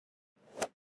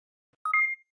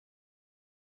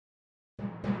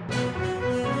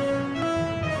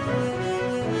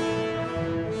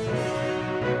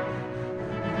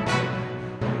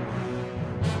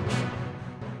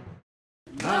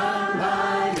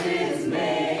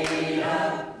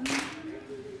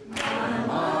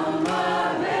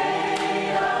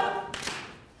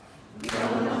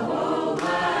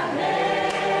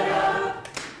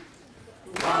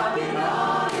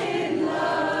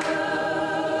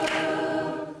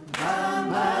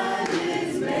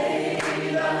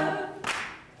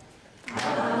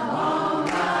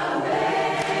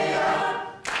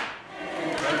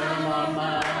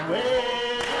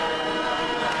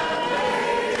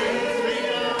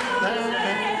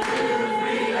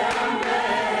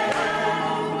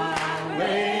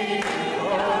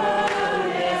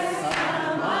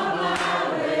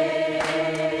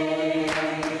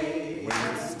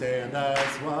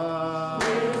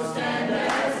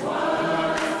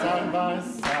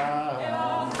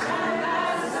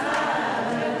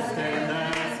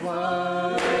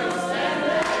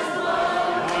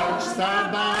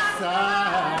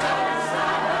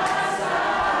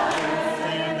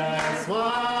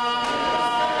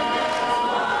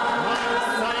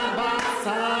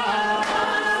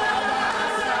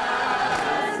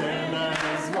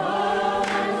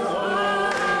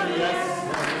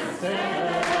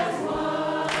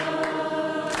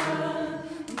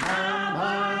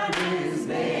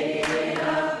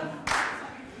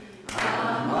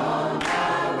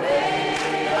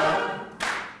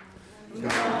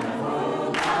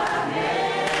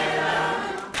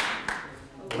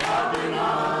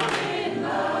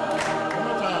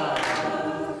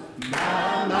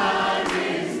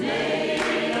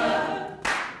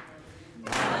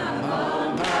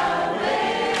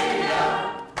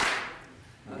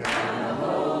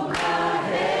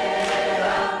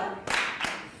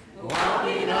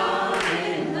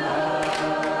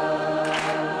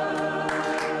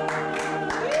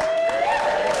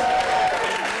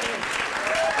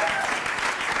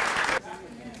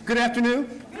Good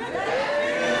afternoon.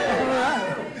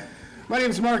 My name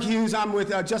is Mark Hughes. I'm with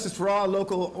Justice for All, a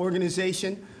local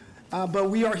organization. But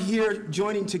we are here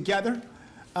joining together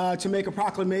to make a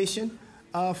proclamation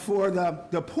for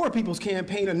the Poor People's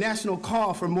Campaign, a national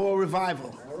call for moral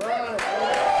revival. All right.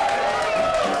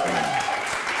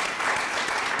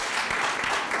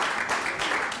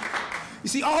 You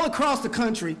see, all across the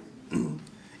country,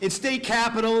 in state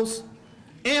capitals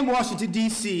and Washington,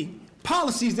 D.C.,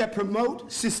 policies that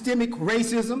promote systemic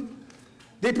racism,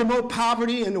 they promote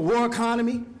poverty and the war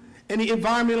economy, and the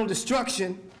environmental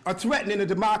destruction are threatening the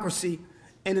democracy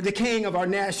and the decaying of our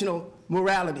national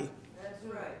morality. That's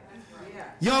right. Yeah.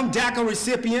 Young DACA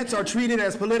recipients are treated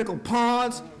as political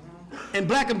pawns, and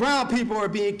black and brown people are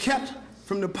being kept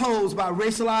from the polls by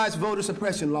racialized voter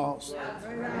suppression laws. That's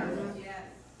right.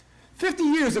 50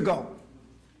 years ago,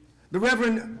 the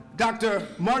Reverend Dr.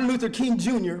 Martin Luther King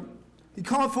Jr., he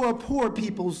called for a Poor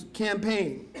People's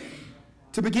Campaign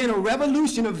to begin a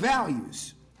revolution of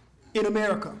values in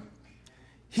America.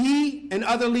 He and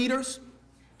other leaders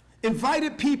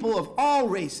invited people of all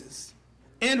races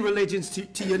and religions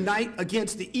to unite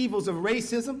against the evils of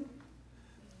racism,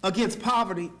 against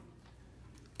poverty,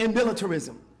 and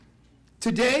militarism.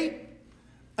 Today,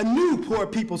 a new Poor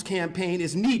People's Campaign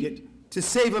is needed to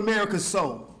save America's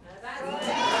soul.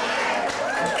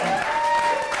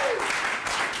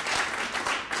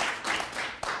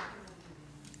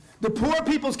 The Poor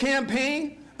People's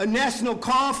Campaign, a national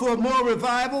call for a moral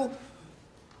revival,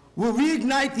 will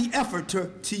reignite the effort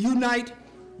to unite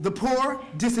the poor,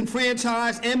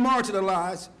 disenfranchised, and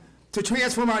marginalized to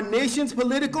transform our nation's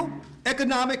political,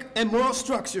 economic, and moral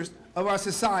structures of our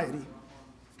society.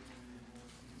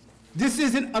 This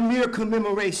isn't a mere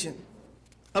commemoration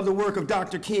of the work of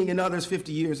Dr. King and others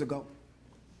 50 years ago.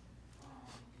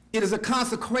 It is a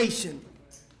consecration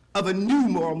of a new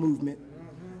moral movement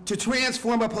to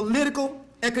transform a political,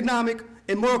 economic,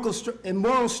 and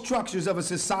moral structures of a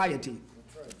society.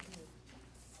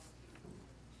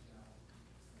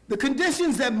 The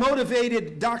conditions that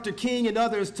motivated Dr. King and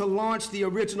others to launch the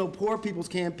original Poor People's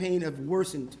Campaign have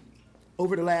worsened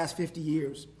over the last 50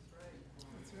 years.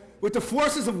 With the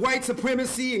forces of white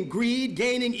supremacy and greed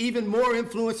gaining even more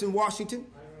influence in Washington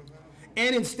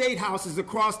and in state houses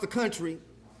across the country,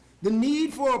 the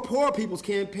need for a Poor People's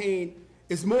Campaign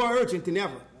is more urgent than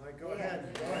ever. Go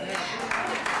ahead. Go ahead.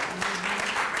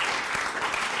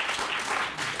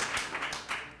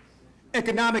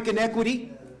 Economic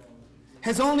inequity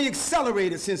has only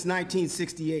accelerated since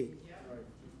 1968.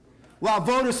 While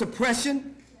voter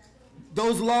suppression,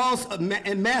 those laws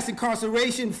and mass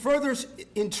incarceration further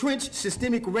entrench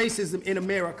systemic racism in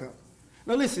America.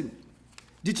 Now listen,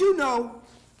 did you know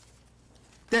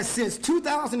that since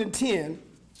 2010,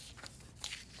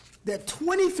 that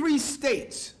 23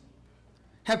 states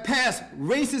have passed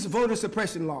racist voter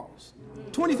suppression laws?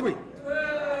 23.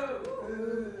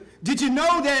 Did you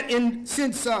know that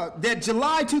since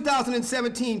July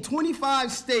 2017,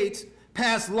 25 states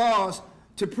passed laws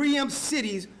to preempt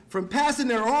cities from passing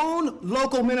their own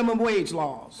local minimum wage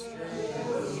laws?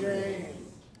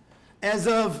 As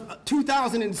of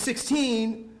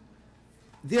 2016,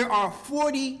 there are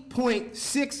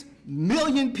 40.6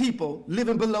 million people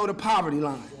living below the poverty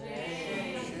line.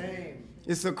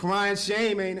 It's a crying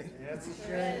shame, ain't it? That's a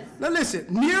shame. Now listen,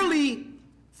 nearly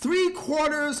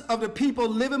 3/4 of the people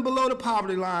living below the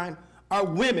poverty line are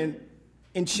women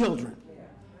and children.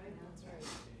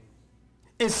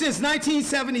 And since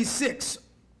 1976,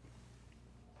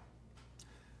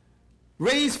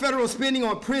 raised federal spending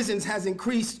on prisons has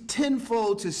increased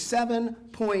tenfold to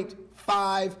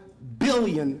 $7.5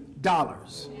 billion.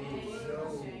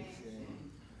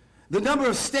 The number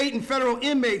of state and federal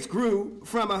inmates grew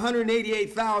from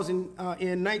 188,000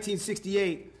 in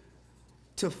 1968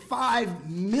 to 5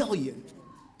 million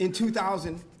in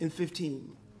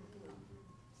 2015.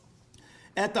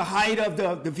 At the height of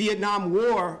the Vietnam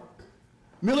War,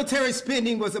 military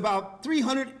spending was about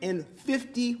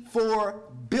 $354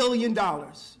 billion.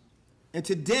 And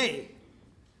today,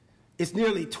 it's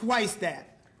nearly twice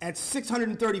that, at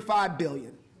 $635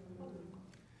 billion.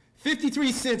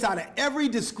 53 cents out of every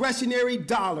discretionary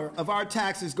dollar of our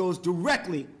taxes goes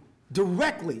directly to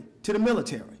the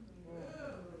military.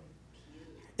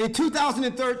 In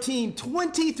 2013,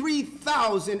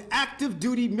 23,000 active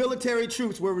duty military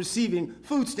troops were receiving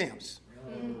food stamps.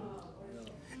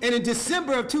 And in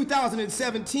December of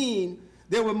 2017,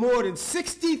 there were more than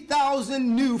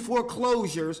 60,000 new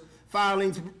foreclosures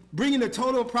filings, bringing the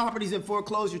total properties in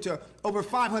foreclosure to over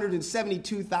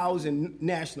 572,000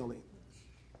 nationally.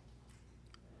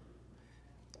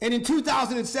 And in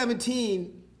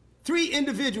 2017, 3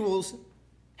 individuals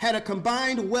had a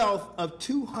combined wealth of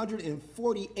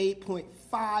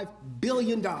 $248.5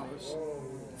 billion.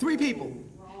 3 people.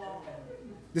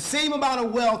 The same amount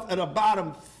of wealth at the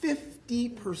bottom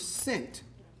 50%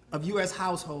 of U.S.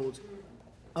 households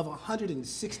of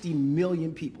 160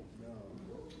 million people.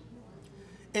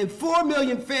 And 4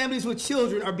 million families with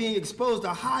children are being exposed to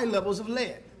high levels of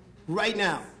lead right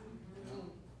now.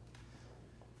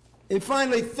 And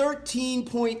finally,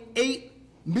 13.8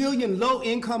 million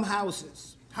low-income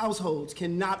households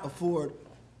cannot afford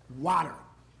water.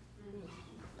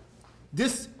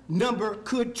 This number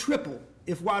could triple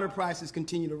if water prices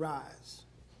continue to rise.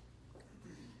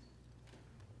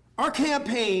 Our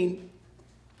campaign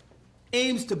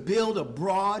aims to build a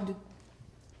broad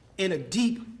and a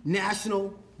deep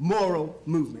national moral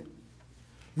movement,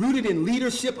 rooted in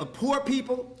leadership of poor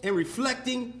people and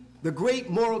reflecting the great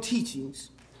moral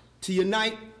teachings to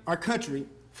unite our country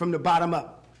from the bottom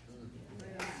up.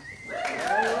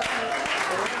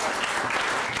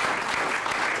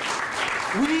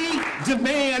 We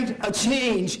demand a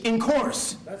change in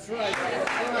course. That's right. That's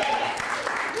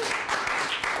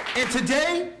right. And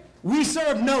today, we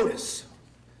serve notice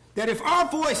that if our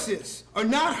voices are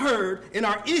not heard and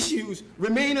our issues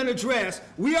remain unaddressed,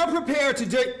 we are prepared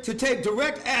to take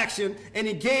direct action and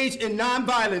engage in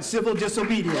nonviolent civil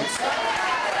disobedience.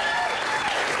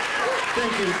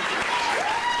 Thank you.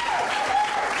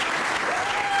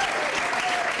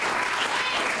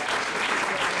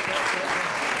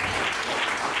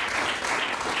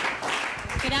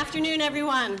 Good afternoon,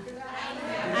 everyone.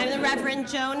 I'm the Reverend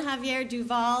Joan Javier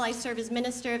Duval. I serve as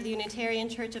minister of the Unitarian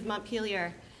Church of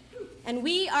Montpelier. And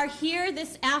we are here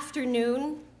this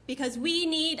afternoon because we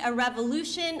need a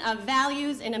revolution of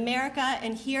values in America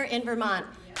and here in Vermont.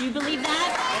 Do you believe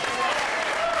that?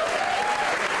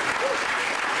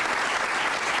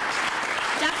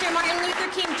 Dr. Martin Luther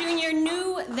King Jr.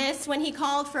 knew this when he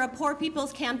called for a Poor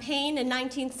People's Campaign in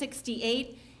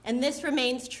 1968, and this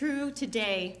remains true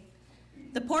today.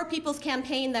 The Poor People's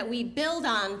Campaign that we build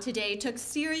on today took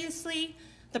seriously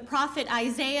the prophet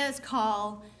Isaiah's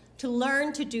call to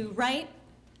learn to do right,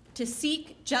 to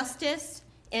seek justice,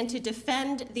 and to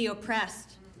defend the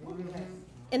oppressed.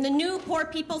 In the new Poor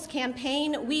People's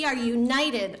Campaign, we are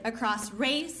united across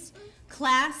race,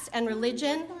 class, and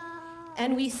religion,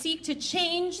 and we seek to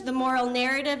change the moral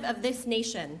narrative of this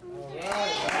nation.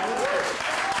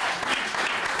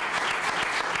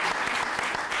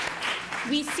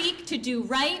 We seek to do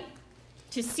right,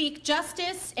 to seek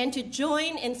justice, and to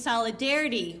join in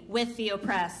solidarity with the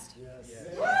oppressed.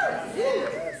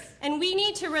 And we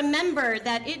need to remember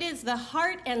that it is the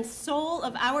heart and soul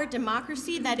of our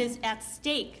democracy that is at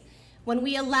stake when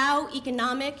we allow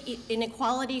economic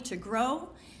inequality to grow,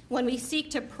 when we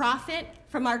seek to profit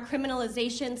from our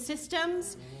criminalization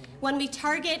systems, when we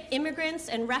target immigrants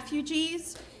and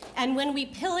refugees, and when we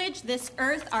pillage this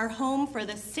earth, our home, for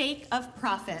the sake of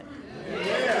profit.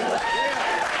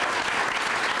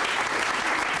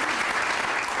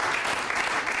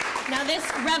 Now, this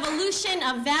revolution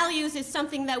of values is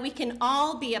something that we can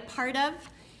all be a part of,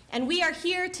 and we are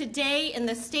here today in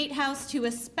the State House to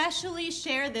especially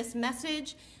share this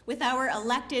message with our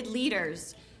elected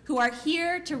leaders who are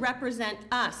here to represent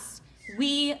us,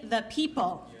 we the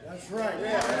people. That's right.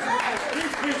 Yeah.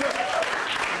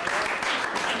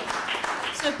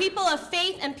 So people of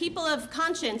faith and people of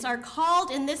conscience are called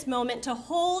in this moment to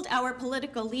hold our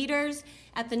political leaders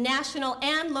at the national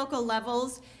and local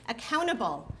levels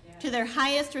accountable to their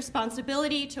highest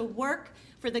responsibility to work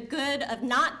for the good of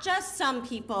not just some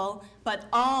people, but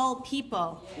all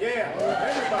people. Yeah,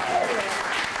 everybody.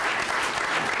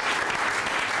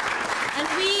 And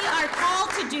we are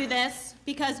called to do this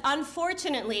because,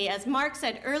 unfortunately, as Mark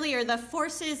said earlier, the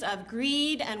forces of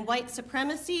greed and white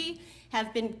supremacy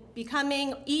have been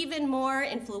becoming even more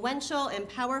influential and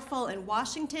powerful in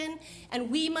Washington,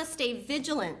 and we must stay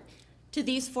vigilant to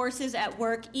these forces at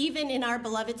work, even in our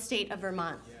beloved state of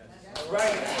Vermont.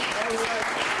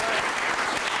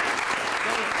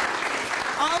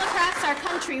 All across our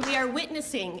country, we are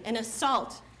witnessing an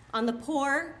assault on the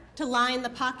poor to line the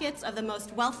pockets of the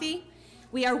most wealthy.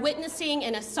 We are witnessing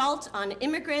an assault on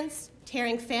immigrants,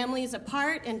 tearing families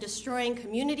apart and destroying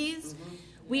communities.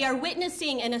 We are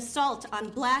witnessing an assault on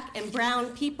Black and brown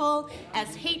people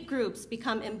as hate groups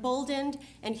become emboldened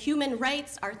and human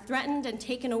rights are threatened and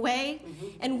taken away.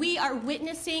 And we are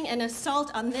witnessing an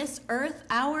assault on this earth,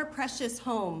 our precious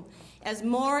home, as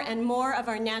more and more of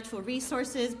our natural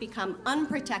resources become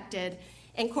unprotected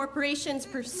and corporations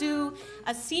pursue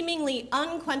a seemingly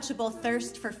unquenchable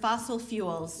thirst for fossil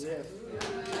fuels. Yes.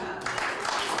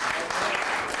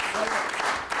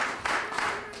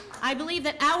 I believe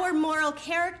that our moral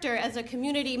character as a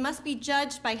community must be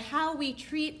judged by how we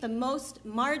treat the most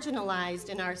marginalized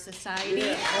in our society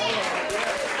and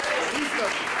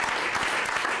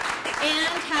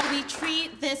how we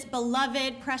treat this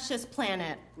beloved, precious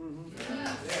planet.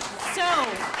 So,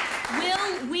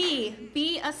 will we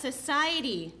be a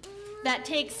society that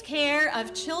takes care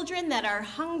of children that are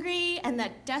hungry and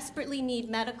that desperately need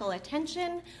medical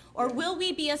attention? Or will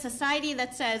we be a society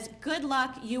that says, good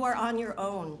luck, you are on your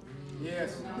own?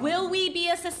 Yes. Will we be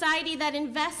a society that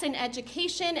invests in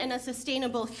education and a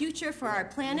sustainable future for our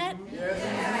planet?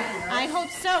 Yes. I hope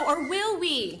so. Or will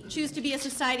we choose to be a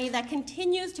society that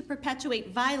continues to perpetuate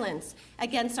violence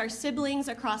against our siblings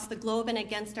across the globe and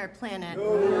against our planet?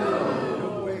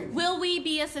 No. Will we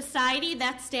be a society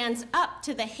that stands up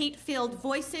to the hate-filled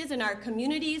voices in our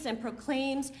communities and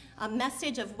proclaims a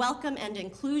message of welcome and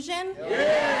inclusion?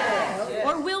 Yes.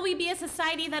 Or will we be a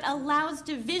society that allows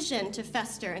division to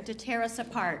fester and to tear us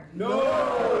apart? No.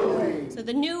 So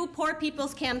the new Poor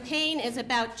People's Campaign is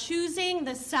about choosing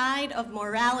the side of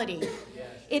morality.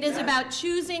 It is about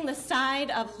choosing the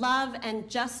side of love and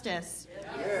justice.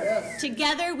 Yes.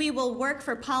 Together, we will work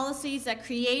for policies that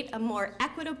create a more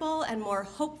equitable and more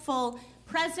hopeful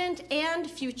present and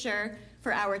future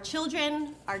for our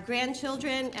children, our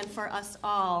grandchildren, and for us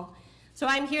all. So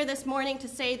I'm here this morning to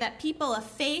say that people of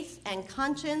faith and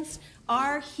conscience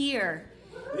are here.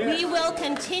 Yes. We will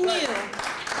continue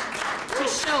to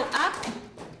show up.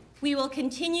 We will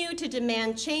continue to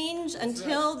demand change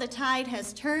until the tide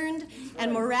has turned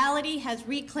and morality has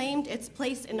reclaimed its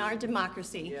place in our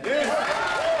democracy.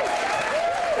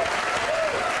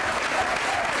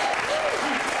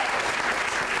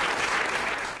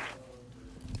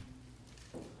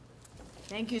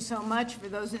 Thank you so much for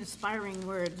those inspiring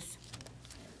words.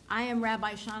 I am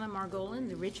Rabbi Shana Margolin,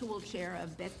 the ritual chair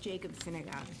of Beth Jacob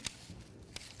Synagogue.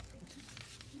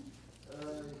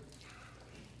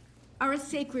 Our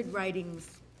sacred writings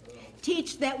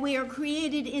teach that we are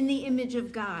created in the image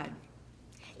of God.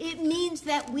 It means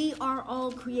that we are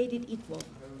all created equal.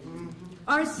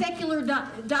 Our secular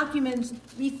documents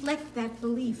reflect that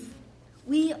belief.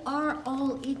 We are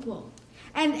all equal.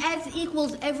 And as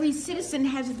equals, every citizen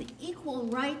has the equal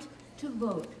right to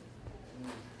vote.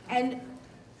 And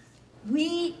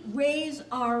we raise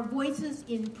our voices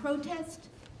in protest,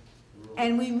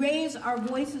 and we raise our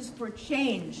voices for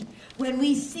change when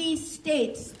we see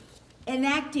states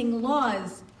enacting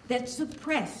laws that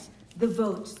suppress the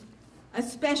votes,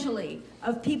 especially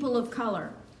of people of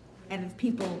color and of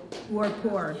people who are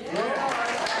poor.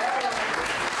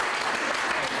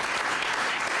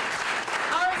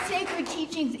 Our sacred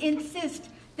teachings insist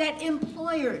that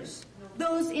employers,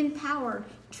 those in power,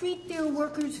 treat their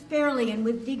workers fairly and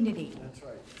with dignity. That's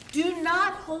right. Do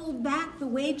not hold back the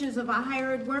wages of a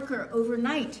hired worker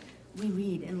overnight, we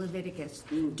read in Leviticus.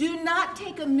 Do not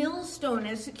take a millstone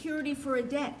as security for a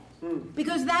debt,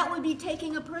 because that would be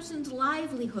taking a person's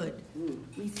livelihood,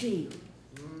 we see.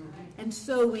 And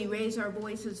so we raise our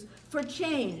voices for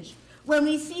change when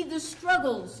we see the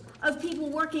struggles of people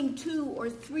working 2 or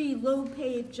 3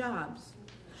 low-paid jobs.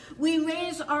 We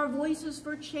raise our voices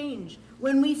for change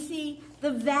when we see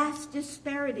the vast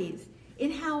disparities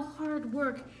in how hard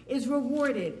work is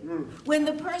rewarded, when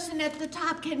the person at the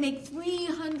top can make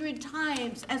 300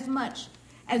 times as much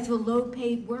as the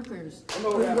low-paid workers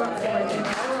who work for them.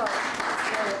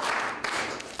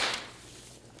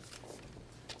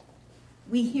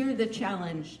 We hear the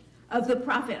challenge of the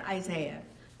prophet Isaiah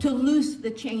to loose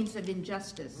the chains of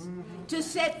injustice, to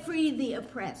set free the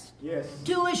oppressed,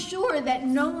 to assure that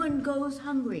no one goes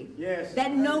hungry,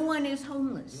 that no one is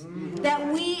homeless,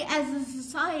 that we as a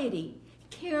society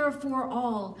care for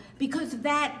all, because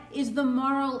that is the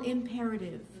moral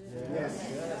imperative.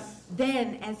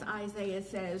 Then, as Isaiah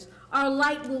says, our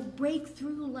light will break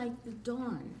through like the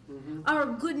dawn. Our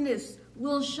goodness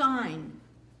will shine.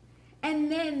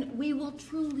 And then we will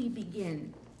truly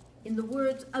begin, in the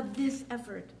words of this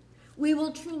effort, we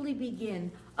will truly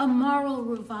begin a moral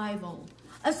revival,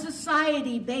 a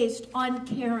society based on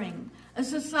caring, a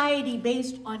society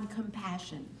based on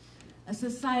compassion, a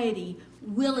society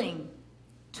willing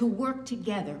to work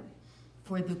together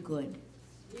for the good.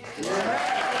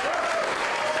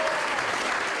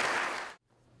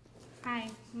 Hi,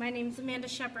 my name is Amanda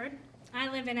Shepard. I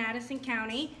live in Addison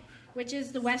County, which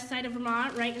is the west side of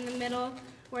Vermont, right in the middle,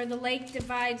 where the lake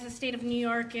divides the state of New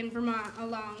York and Vermont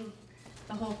along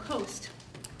the whole coast.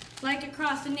 Like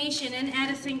across the nation in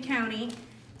Addison County,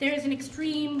 there is an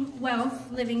extreme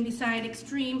wealth living beside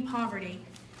extreme poverty,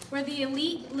 where the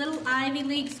elite Little Ivy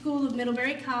League School of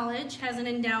Middlebury College has an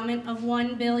endowment of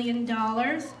 $1 billion,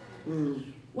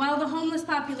 while the homeless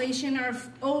population are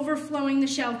overflowing the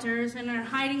shelters and are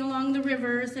hiding along the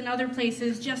rivers and other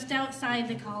places just outside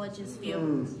the college's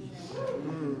view.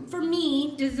 For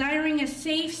me, desiring a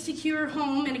safe, secure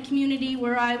home in a community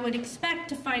where I would expect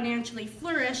to financially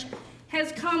flourish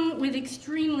has come with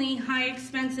extremely high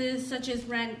expenses such as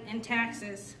rent and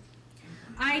taxes.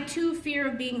 I too fear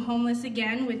of being homeless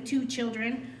again with 2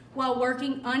 children while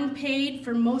working unpaid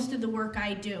for most of the work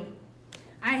I do.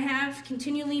 I have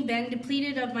continually been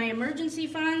depleted of my emergency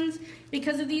funds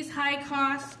because of these high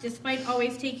costs, despite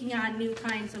always taking on new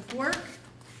kinds of work.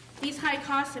 These high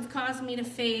costs have caused me to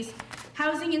face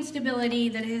housing instability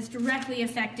that has directly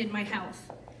affected my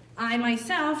health. I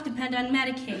myself depend on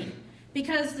Medicaid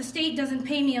because the state doesn't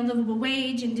pay me a livable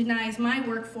wage and denies my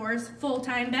workforce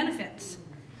full-time benefits.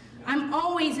 I'm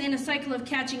always in a cycle of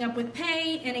catching up with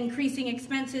pay and increasing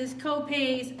expenses,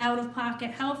 co-pays,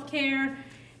 out-of-pocket health care,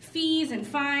 fees and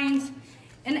fines.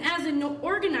 And as an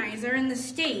organizer in the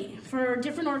state for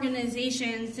different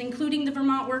organizations, including the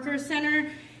Vermont Workers Center,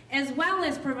 as well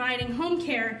as providing home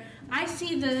care, I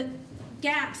see the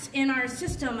gaps in our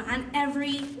system on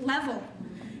every level.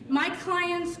 My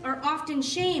clients are often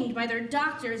shamed by their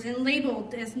doctors and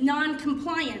labeled as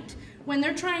non-compliant when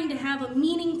they're trying to have a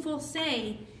meaningful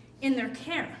say in their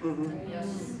care.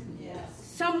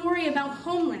 Some worry about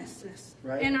homelessness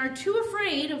and are too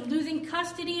afraid of losing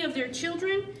custody of their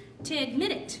children to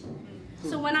admit it.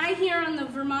 So when I hear on the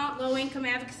Vermont Low Income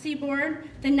Advocacy Board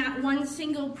that not one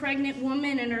single pregnant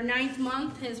woman in her 9th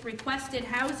month has requested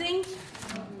housing,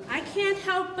 I can't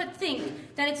help but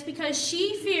think that it's because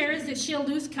she fears that she'll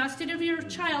lose custody of her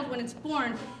child when it's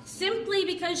born simply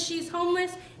because she's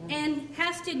homeless and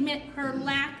has to admit her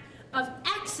lack of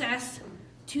access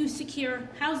to secure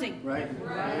housing.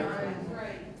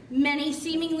 Many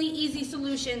seemingly easy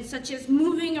solutions, such as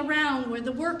moving around where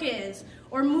the work is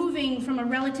or moving from a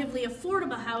relatively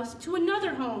affordable house to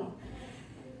another home,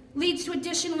 leads to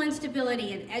additional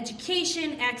instability in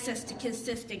education, access to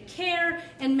consistent care,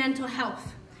 and mental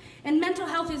health. And mental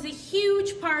health is a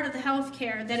huge part of the health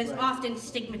care that is often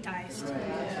stigmatized.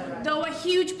 Though a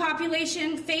huge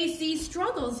population face these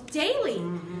struggles daily.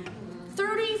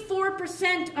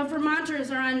 34% of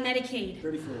Vermonters are on Medicaid.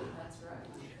 34.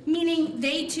 Meaning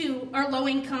they too are low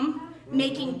income,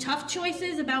 making tough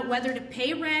choices about whether to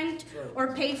pay rent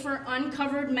or pay for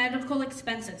uncovered medical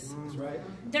expenses.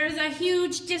 There's a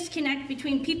huge disconnect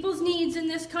between people's needs in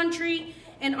this country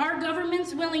and our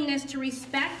government's willingness to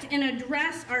respect and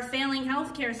address our failing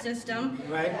healthcare system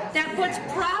that puts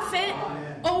profit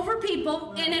over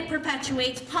people and it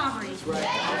perpetuates poverty.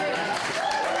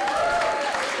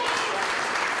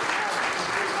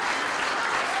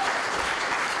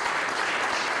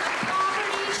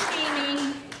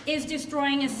 Is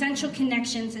destroying essential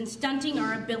connections and stunting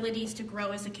our abilities to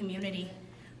grow as a community.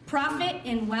 Profit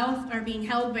and wealth are being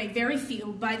held by very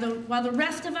few, while the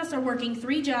rest of us are working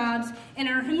 3 jobs and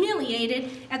are humiliated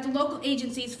at the local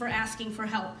agencies for asking for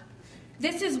help.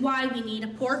 This is why we need a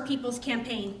Poor People's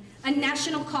Campaign, a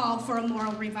national call for a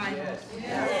moral revival.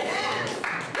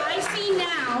 I see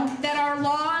now that our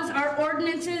laws, our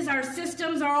ordinances, our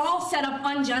systems are all set up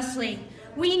unjustly.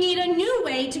 We need a new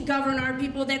way to govern our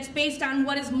people that's based on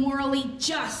what is morally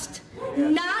just,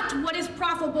 not what is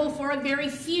profitable for a very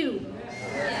few.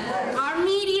 Our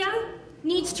media,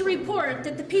 needs to report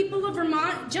that the people of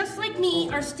Vermont, just like me,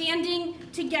 are standing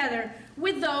together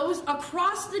with those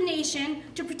across the nation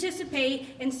to participate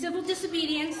in civil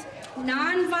disobedience,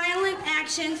 nonviolent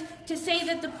actions, to say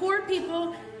that the poor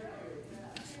people,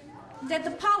 that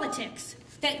the politics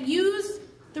that use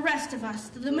the rest of us,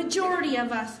 the majority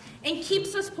of us, and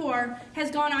keeps us poor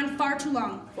has gone on far too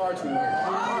long. Far too long.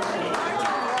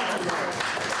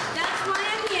 That's why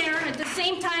I'm here at the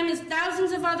same time as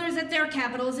thousands of others at their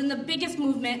capitals in the biggest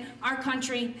movement our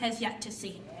country has yet to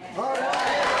see.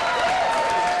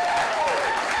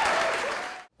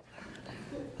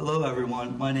 Hello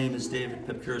everyone, my name is David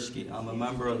Pipkurski. I'm a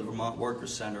member of the Vermont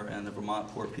Workers Center and the Vermont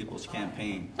Poor People's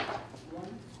Campaign.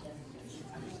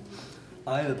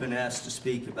 I have been asked to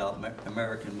speak about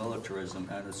American militarism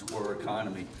and its war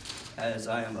economy, as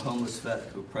I am a homeless vet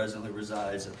who presently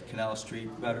resides at the Canal Street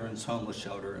Veterans Homeless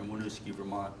Shelter in Winooski,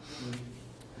 Vermont.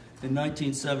 In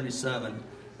 1977,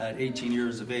 at 18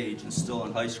 years of age and still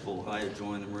in high school, I had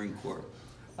joined the Marine Corps.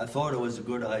 I thought it was a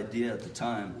good idea at the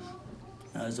time,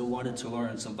 as I wanted to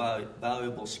learn some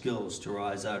valuable skills to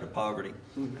rise out of poverty.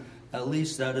 At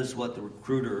least that is what the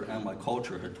recruiter and my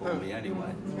culture had told me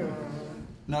anyway.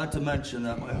 Not to mention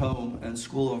that my home and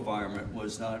school environment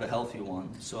was not a healthy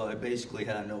one, so I basically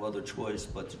had no other choice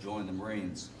but to join the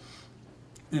Marines.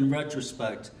 In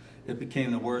retrospect, it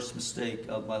became the worst mistake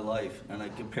of my life, and I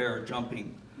compared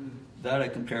jumping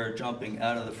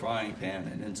out of the frying pan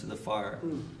and into the fire.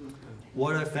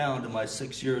 What I found in my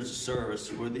 6 years of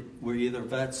service were either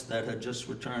vets that had just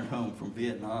returned home from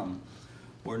Vietnam,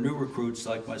 or new recruits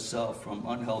like myself from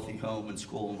unhealthy home and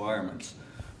school environments,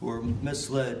 who were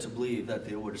misled to believe that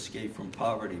they would escape from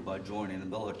poverty by joining the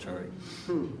military.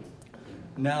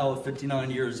 Now, at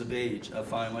 59 years of age, I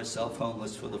find myself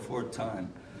homeless for the 4th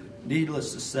time.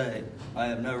 Needless to say, I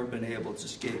have never been able to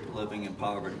escape living in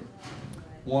poverty.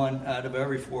 1 out of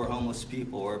every 4 homeless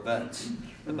people are vets.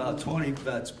 About 20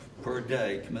 vets per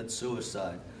day commit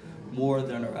suicide, more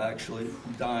than are actually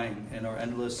dying in our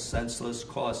endless, senseless,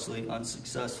 costly,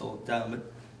 unsuccessful,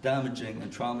 damaging,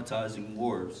 and traumatizing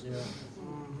wars.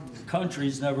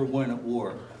 Countries never win at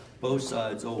war. Both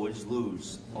sides always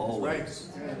lose. Always.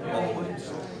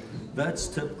 Always. Vets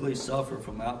typically suffer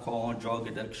from alcohol and drug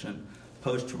addiction,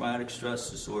 post-traumatic stress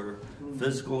disorder,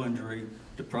 physical injury,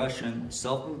 depression,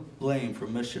 self-blame for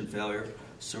mission failure,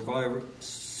 survivor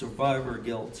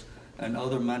guilt, and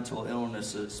other mental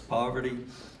illnesses, poverty,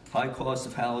 high cost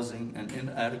of housing, and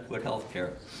inadequate health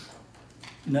care.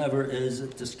 Never is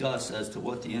it discussed as to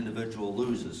what the individual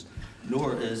loses,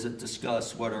 nor is it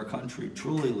discussed what our country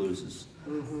truly loses.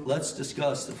 Let's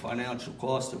discuss the financial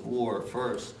cost of war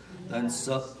first, then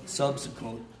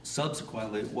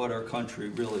subsequently what our country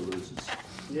really loses.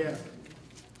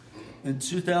 In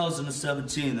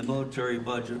 2017, the military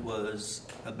budget was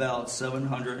about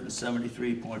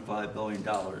 $773.5 billion.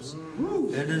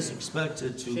 It is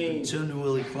expected to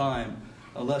continually climb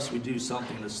unless we do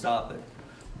something to stop it.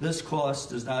 This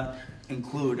cost does not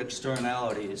include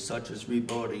externalities such as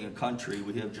rebuilding a country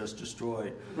we have just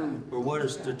destroyed, or what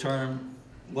is termed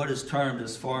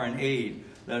as foreign aid,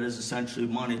 that is essentially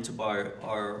money to buy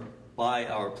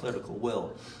our political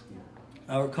will.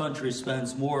 Our country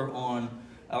spends more on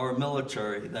our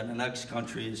military than the next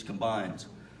countries combined.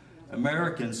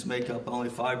 Americans make up only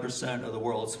 5% of the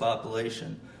world's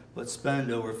population, but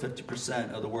spend over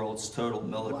 50% of the world's total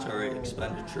military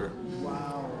expenditure.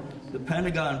 The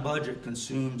Pentagon budget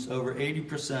consumes over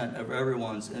 80% of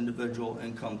everyone's individual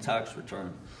income tax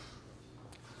return.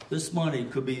 This money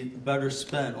could be better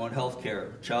spent on health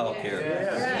care, child care.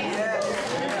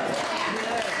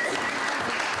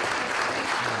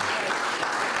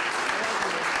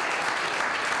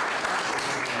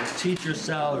 Teacher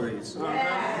salaries,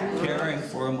 caring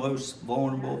for a most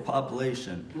vulnerable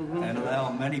population, and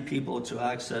allow many people to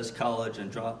access college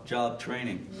and job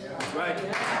training.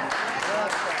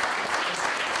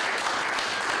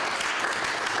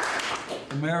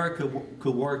 America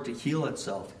could work to heal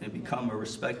itself and become a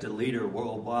respected leader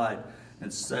worldwide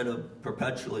instead of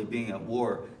perpetually being at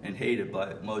war and hated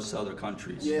by most other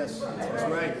countries. Yes,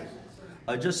 that's right.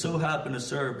 I just so happened to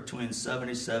serve between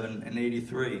 77 and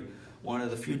 83, one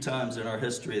of the few times in our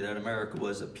history that America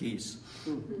was at peace.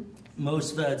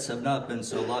 Most vets have not been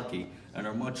so lucky and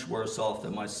are much worse off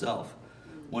than myself.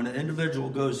 When an individual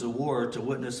goes to war to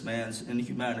witness man's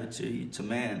inhumanity to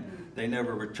man, they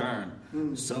never return,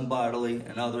 some bodily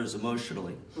and others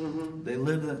emotionally. They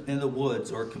live in the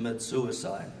woods or commit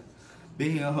suicide.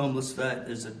 Being a homeless vet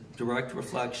is a direct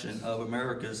reflection of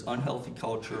America's unhealthy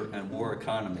culture and war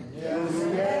economy.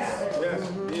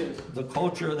 The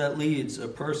culture that leads a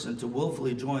person to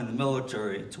willfully join the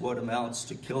military to what amounts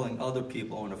to killing other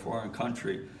people in a foreign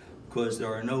country because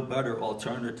there are no better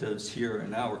alternatives here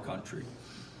in our country.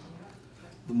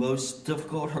 The most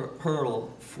difficult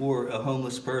hurdle for a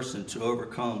homeless person to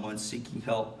overcome when seeking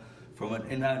help from an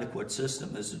inadequate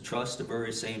system is to trust the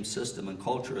very same system and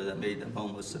culture that made them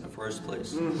homeless in the first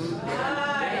place.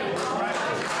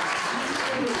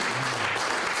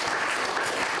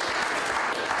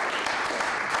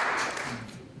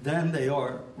 Then they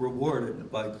are rewarded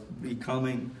by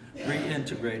becoming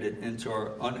reintegrated into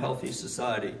our unhealthy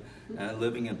society and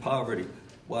living in poverty,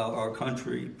 while our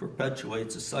country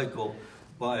perpetuates a cycle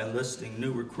by enlisting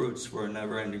new recruits for a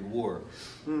never-ending war.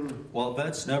 While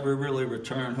vets never really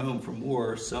return home from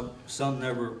war, some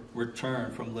never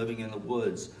return from living in the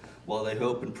woods, while they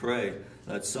hope and pray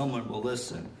that someone will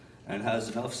listen and has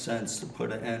enough sense to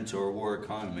put an end to our war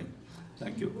economy.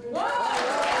 Thank you.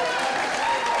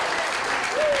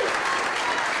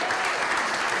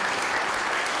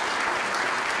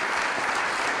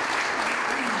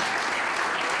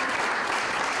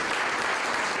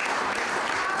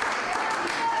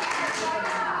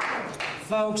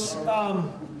 Folks,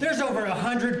 there's over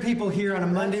 100 people here on a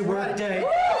Monday work day.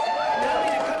 Y'all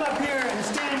need to come up here and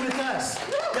stand with us.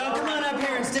 Y'all come on up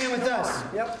here and stand with us.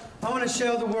 Yep. I want to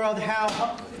show the world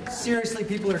how seriously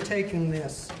people are taking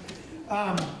this.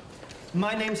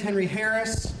 My name's Henry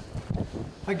Harris.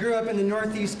 I grew up in the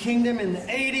Northeast Kingdom in the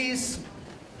 80s.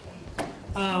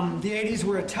 The 80s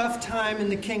were a tough time in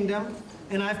the kingdom,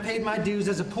 and I've paid my dues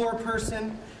as a poor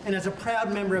person and as a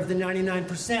proud member of the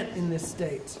 99% in this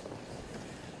state.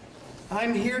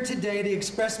 I'm here today to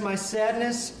express my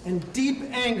sadness and deep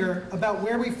anger about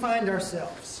where we find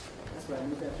ourselves. That's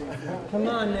right. Come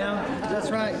on now. That's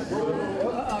right.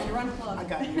 Uh-oh, you're unplugged. I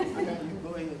got you. Go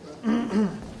ahead, bro.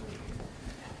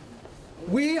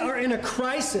 We are in a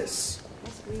crisis.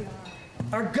 Yes, we are.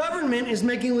 Our government is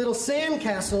making little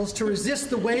sandcastles to resist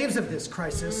the waves of this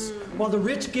crisis, while the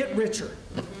rich get richer.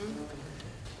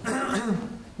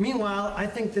 Meanwhile, I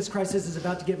think this crisis is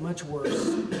about to get much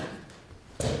worse.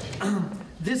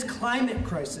 This climate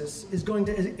crisis is going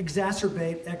to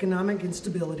exacerbate economic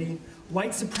instability,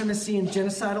 white supremacy and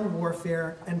genocidal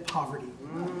warfare, and poverty.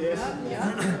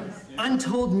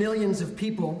 Untold millions of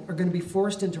people are going to be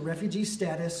forced into refugee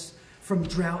status from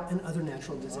drought and other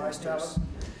natural disasters.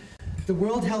 The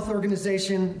World Health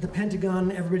Organization, the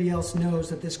Pentagon, everybody else knows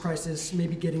that this crisis may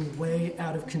be getting way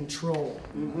out of control.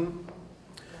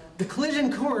 The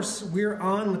collision course we're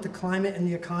on with the climate and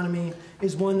the economy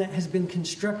is one that has been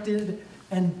constructed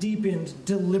and deepened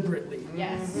deliberately.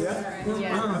 Yes.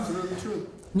 Absolutely true.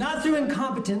 Not through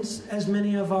incompetence, as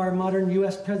many of our modern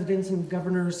U.S. presidents and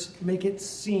governors make it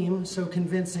seem so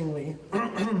convincingly,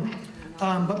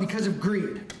 but because of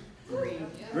greed.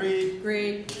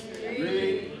 Greed.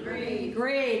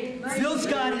 Phil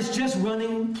Scott is just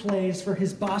running plays for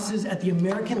his bosses at the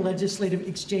American Legislative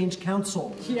Exchange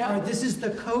Council. Yeah. This is the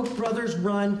Koch brothers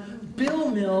run bill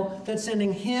mill that's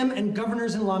sending him and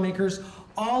governors and lawmakers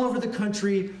all over the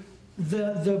country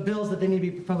the bills that they need to be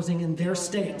proposing in their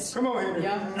states. Come on,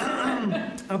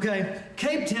 Henry. Okay,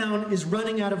 Cape Town is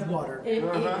running out of water.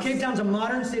 Cape Town's a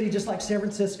modern city just like San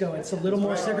Francisco. It's a little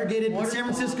more segregated, but San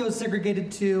Francisco is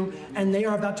segregated too, and they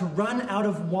are about to run out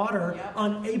of water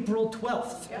on April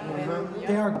 12th.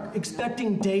 They are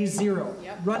expecting day zero,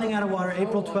 running out of water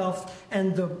April 12th,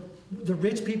 and the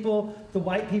rich people, the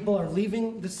white people are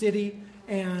leaving the city,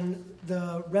 and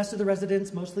the rest of the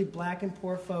residents, mostly black and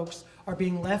poor folks, are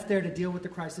being left there to deal with the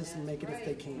crisis and make it if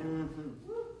they can.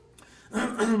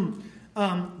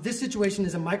 This situation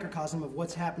is a microcosm of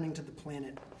what's happening to the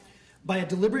planet. By a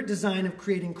deliberate design of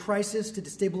creating crisis to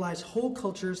destabilize whole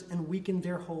cultures and weaken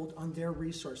their hold on their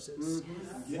resources.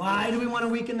 Why do we want to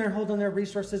weaken their hold on their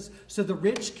resources? So the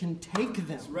rich can take them.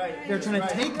 That's right. They're trying to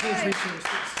take those resources,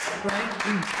 right?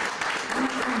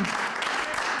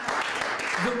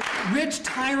 The rich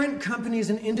tyrant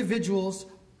companies and individuals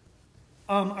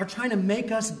are trying to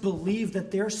make us believe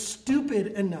that they're stupid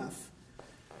enough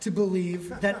to believe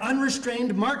that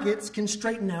unrestrained markets can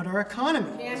straighten out our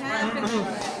economy.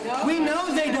 We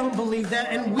know they don't believe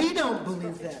that, and we don't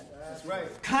believe that. That's right.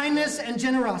 Kindness and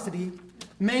generosity,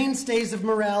 mainstays of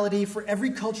morality for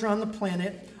every culture on the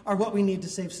planet, are what we need to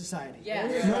save society.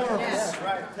 Morals. That's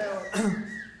right.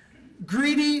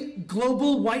 Greedy,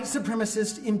 global, white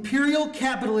supremacist, imperial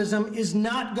capitalism is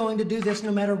not going to do this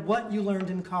no matter what you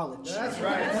learned in college. That's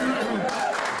right.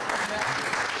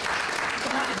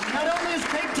 Not only is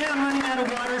Cape Town running out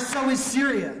of water, so is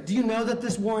Syria. Do you know that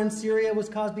this war in Syria was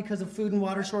caused because of food and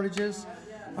water shortages?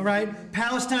 All right?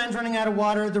 Palestine's running out of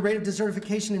water. The rate of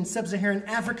desertification in sub-Saharan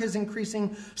Africa is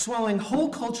increasing, swallowing whole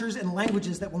cultures and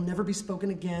languages that will never be spoken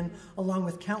again, along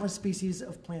with countless species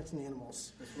of plants and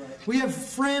animals. That's right. We have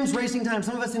friends racing time.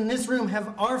 Some of us in this room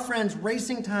have our friends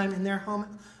racing time in their home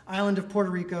island of Puerto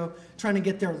Rico, trying to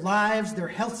get their lives, their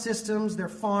health systems, their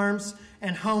farms,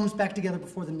 and homes back together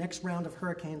before the next round of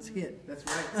hurricanes hit. That's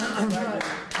right.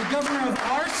 The governor of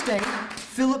our state,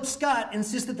 Philip Scott,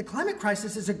 insists that the climate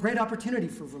crisis is a great opportunity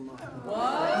for Vermont.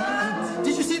 What?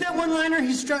 Did you see that one-liner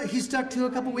he stuck to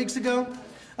a couple weeks ago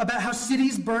about how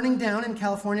cities burning down in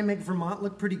California make Vermont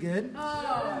look pretty good?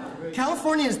 Oh.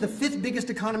 California is the 5th biggest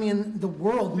economy in the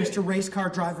world, Mr. Race Car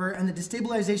Driver, and the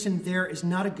destabilization there is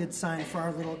not a good sign for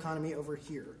our little economy over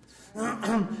here.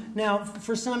 Now,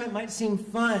 for some it might seem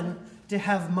fun to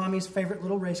have mommy's favorite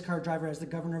little race car driver as the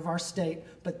governor of our state,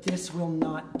 but this will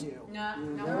not do. No,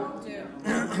 won't do.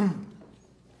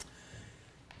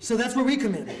 So that's where we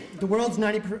come in. The world's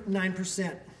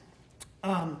 99%.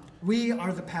 We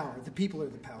are the power. The people are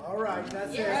the power. All right,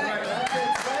 that's it.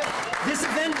 Right. This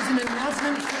event is an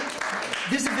announcement.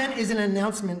 This event is an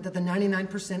announcement that the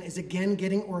 99% is again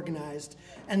getting organized,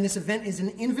 and this event is an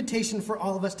invitation for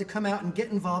all of us to come out and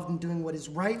get involved in doing what is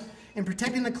right, in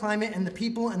protecting the climate and the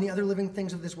people and the other living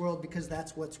things of this world, because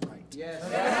that's what's right. Yes.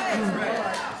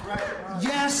 That's right.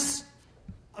 Yes,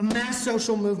 a mass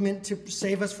social movement to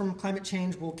save us from climate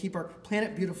change will keep our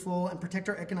planet beautiful and protect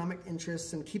our economic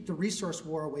interests and keep the resource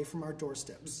war away from our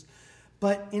doorsteps.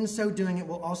 But in so doing, it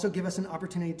will also give us an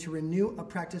opportunity to renew a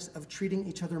practice of treating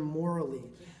each other morally,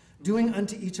 doing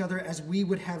unto each other as we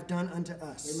would have done unto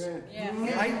us. Amen.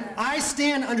 Yeah. I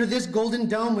stand under this golden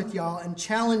dome with y'all and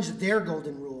challenge their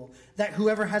golden rule, that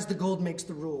whoever has the gold makes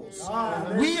the rules.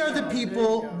 We are the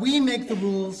people, we make the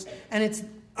rules, and it's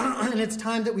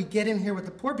time that we get in here with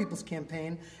the Poor People's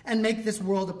Campaign and make this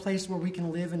world a place where we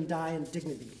can live and die in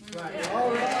dignity. Right. All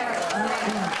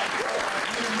right.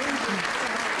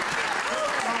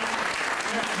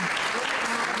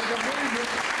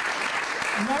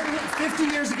 50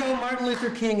 years ago, Martin Luther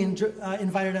King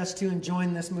invited us to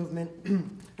join this movement,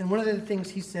 and one of the things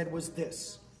he said was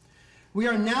this: we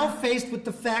are now faced with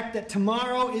the fact that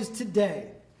tomorrow is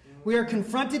today. We are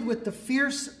confronted with the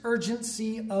fierce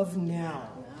urgency of now.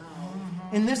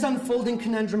 In this unfolding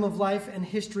conundrum of life and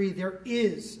history, there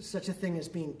is such a thing as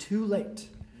being too late.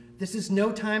 This is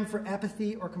no time for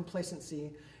apathy or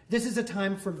complacency. This is a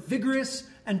time for vigorous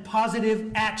and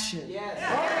positive action. Yes.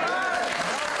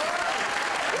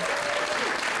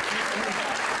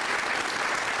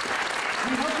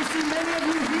 We hope to see many of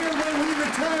you here when we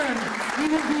return. We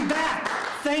will be back.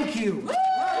 Thank you.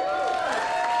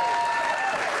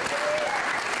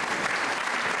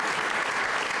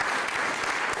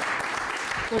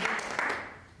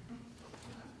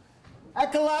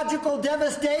 Ecological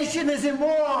devastation is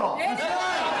immoral. That's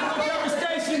right.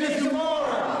 Devastation is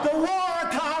immoral. The war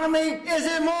economy is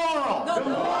immoral. The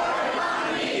war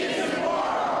economy is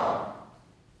immoral.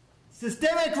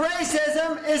 Systemic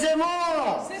racism is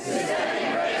immoral.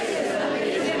 Systemic racism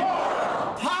is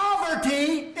immoral.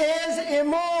 Poverty is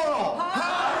immoral.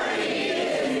 Poverty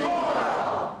is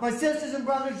immoral. My sisters and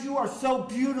brothers, you are so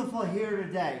beautiful here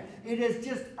today. It is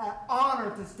just an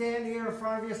honor to stand here in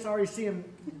front of you. Sorry to see him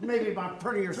maybe my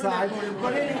prettier side.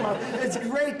 But anyway, it's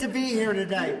great to be here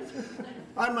today.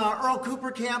 I'm Earl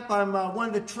Cooper Camp. I'm one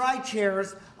of the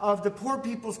tri-chairs of the Poor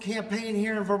People's Campaign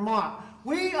here in Vermont.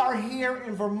 We are here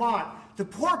in Vermont. The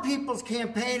Poor People's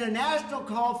Campaign, a national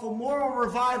call for moral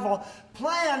revival,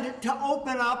 planned to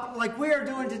open up, like we are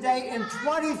doing today, in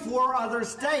 24 other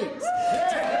states.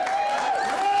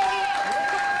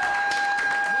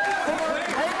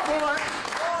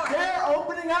 They're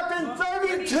opening up in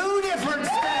 32 different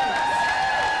states.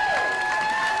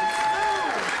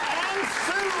 And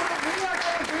soon we are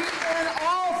going to be in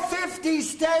all 50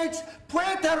 states,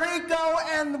 Puerto Rico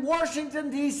and Washington,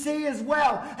 D.C. as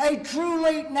well. A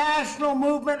truly national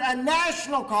movement, a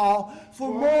national call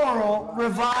for moral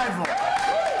revival.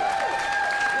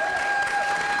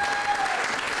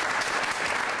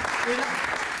 In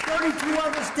 32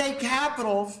 other state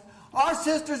capitals, our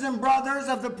sisters and brothers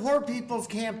of the Poor People's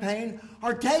Campaign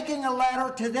are taking a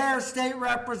letter to their state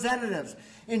representatives.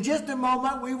 In just a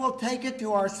moment, we will take it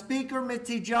to our Speaker,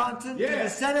 Mitzi Johnson, to the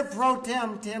Senate Pro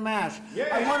Tem, Tim Ash.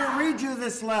 I want to read you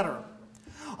this letter.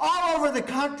 All over the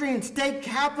country in state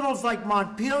capitals like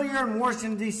Montpelier and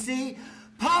Washington, D.C.,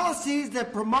 policies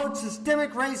that promote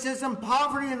systemic racism,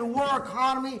 poverty in the war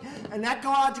economy, and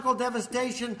ecological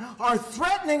devastation are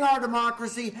threatening our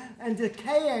democracy and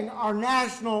decaying our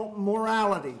national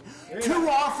morality. Too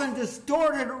often,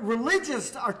 distorted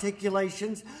religious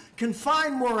articulations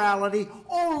confine morality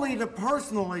only to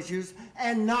personal issues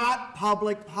and not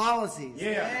public policies.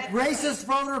 Yeah. Racist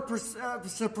voter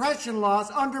suppression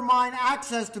laws undermine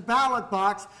access to ballot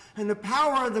box and the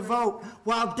power of the vote,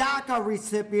 while DACA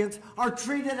recipients are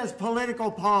treated as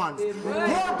political pawns.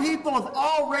 Poor people of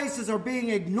all races are being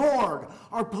ignored.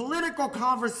 Our political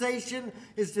conversation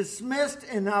is dismissed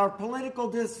and our political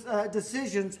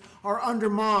decisions are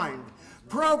undermined.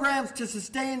 Programs to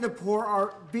sustain the poor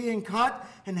are being cut,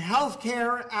 and health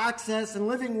care access and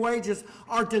living wages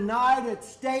are denied at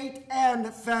state and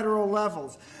federal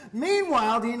levels.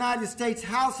 Meanwhile, the United States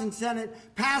House and Senate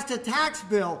passed a tax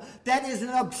bill that is an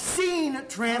obscene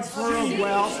transfer of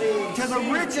wealth to the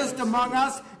richest among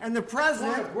us, and the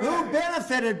president, who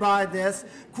benefited by this,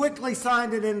 quickly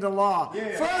signed it into law.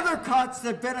 Further cuts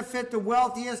that benefit the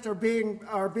wealthiest are being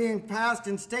passed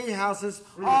in state houses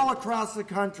all across the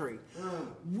country.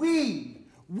 We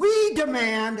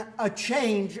demand a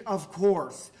change of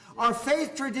course. Our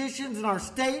faith traditions and our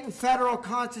state and federal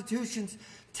constitutions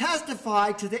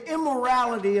testify to the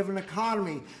immorality of an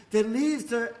economy that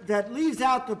leaves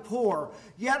out the poor,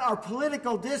 yet our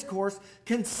political discourse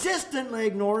consistently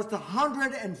ignores the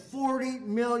 140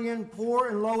 million poor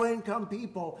and low-income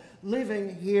people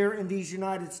living here in these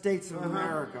United States of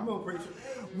America. Come on, preacher.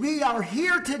 We are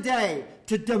here today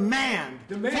to demand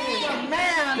that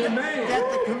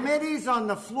the committees on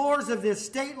the floors of this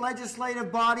state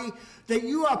legislative body, that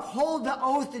you uphold the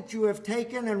oath that you have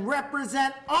taken and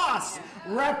represent us,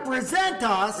 and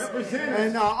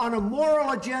on a moral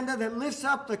agenda that lifts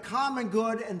up the common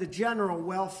good and the general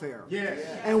welfare.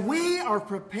 And we are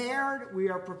prepared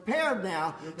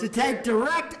now to take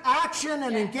direct action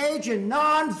and engage in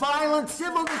non-violent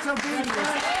civil disobedience to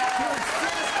insist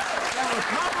that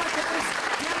Republicans,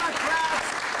 Democrats,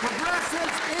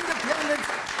 progressives, independents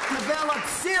develop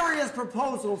serious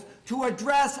proposals to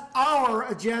address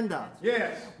our agenda.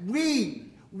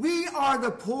 We are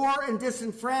the poor and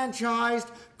disenfranchised,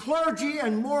 clergy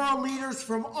and moral leaders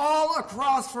from all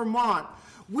across Vermont.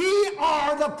 We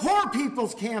are the Poor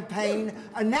People's Campaign,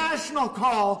 a national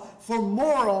call for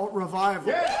moral revival.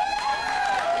 So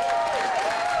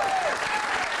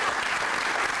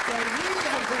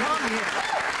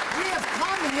we have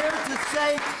come here to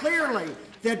say clearly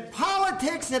that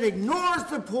politics that ignores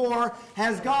the poor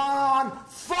has gone on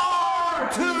far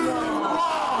too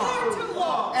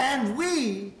long. And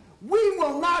we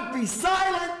will not be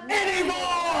silent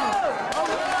anymore.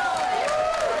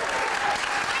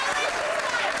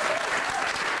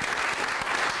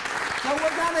 So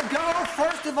we're going to go,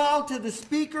 first of all, to the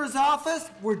Speaker's office.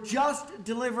 We're just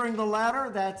delivering the letter.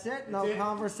 That's it. No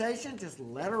conversation. Just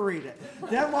let her read it.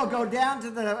 Then we'll go down to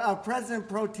the President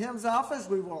Pro Tem's office.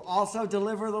 We will also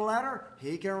deliver the letter.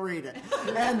 He can read it.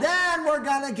 And then we're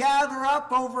going to gather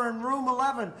up over in room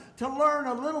 11 to learn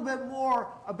a little bit more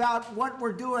about what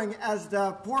we're doing as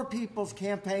the Poor People's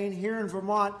Campaign here in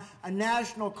Vermont, a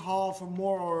national call for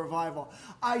moral revival.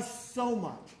 I so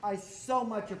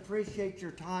much appreciate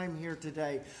your time here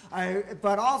today.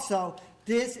 But also,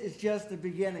 this is just the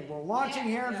beginning. We're launching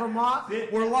here in Vermont.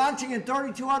 We're launching in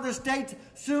 32 other states.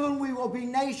 Soon we will be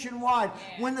nationwide.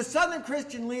 When the Southern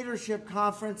Christian Leadership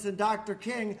Conference and Dr.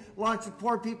 King launched the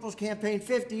Poor People's Campaign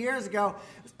 50 years ago,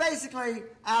 it was basically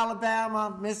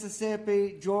Alabama,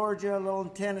 Mississippi, Georgia, a little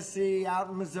in Tennessee, out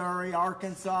in Missouri,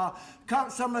 Arkansas,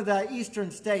 some of the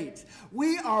eastern states.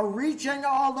 We are reaching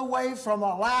all the way from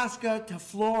Alaska to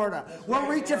Florida. We're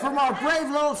reaching from our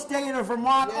brave little state of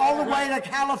Vermont all the way to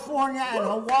California and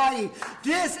Hawaii.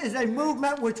 This is a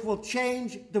movement which will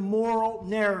change the moral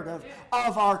narrative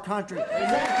of our country.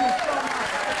 Thank you so much.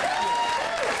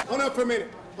 Hold on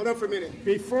for a minute.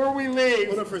 Before we leave,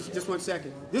 hold on for just 1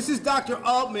 second. This is Dr.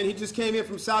 Altman. He just came in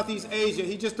from Southeast Asia.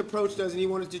 He just approached us and he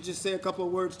wanted to just say a couple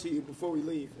of words to you before we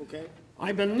leave, okay?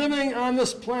 I've been living on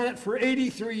this planet for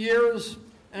 83 years,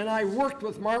 and I worked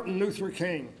with Martin Luther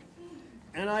King.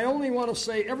 And I only want to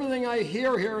say everything I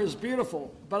hear here is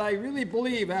beautiful, but I really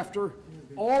believe after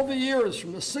all the years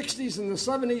from the 60s and the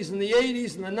 70s and the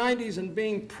 80s and the 90s and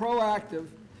being proactive,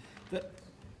 that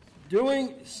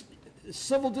doing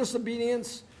civil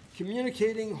disobedience,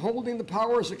 communicating, holding the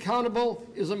powers accountable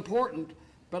is important,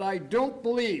 but I don't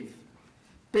believe,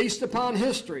 based upon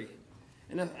history,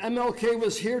 and if MLK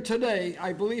was here today,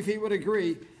 I believe he would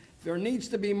agree, there needs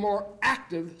to be more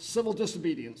active civil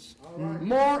disobedience.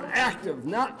 More active,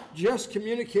 not just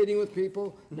communicating with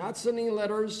people, not sending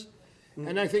letters,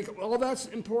 and I think all that's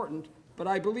important, but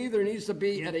I believe there needs to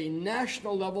be, at a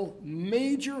national level,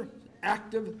 major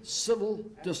active civil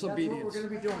disobedience. That's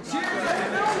what we're going to be doing.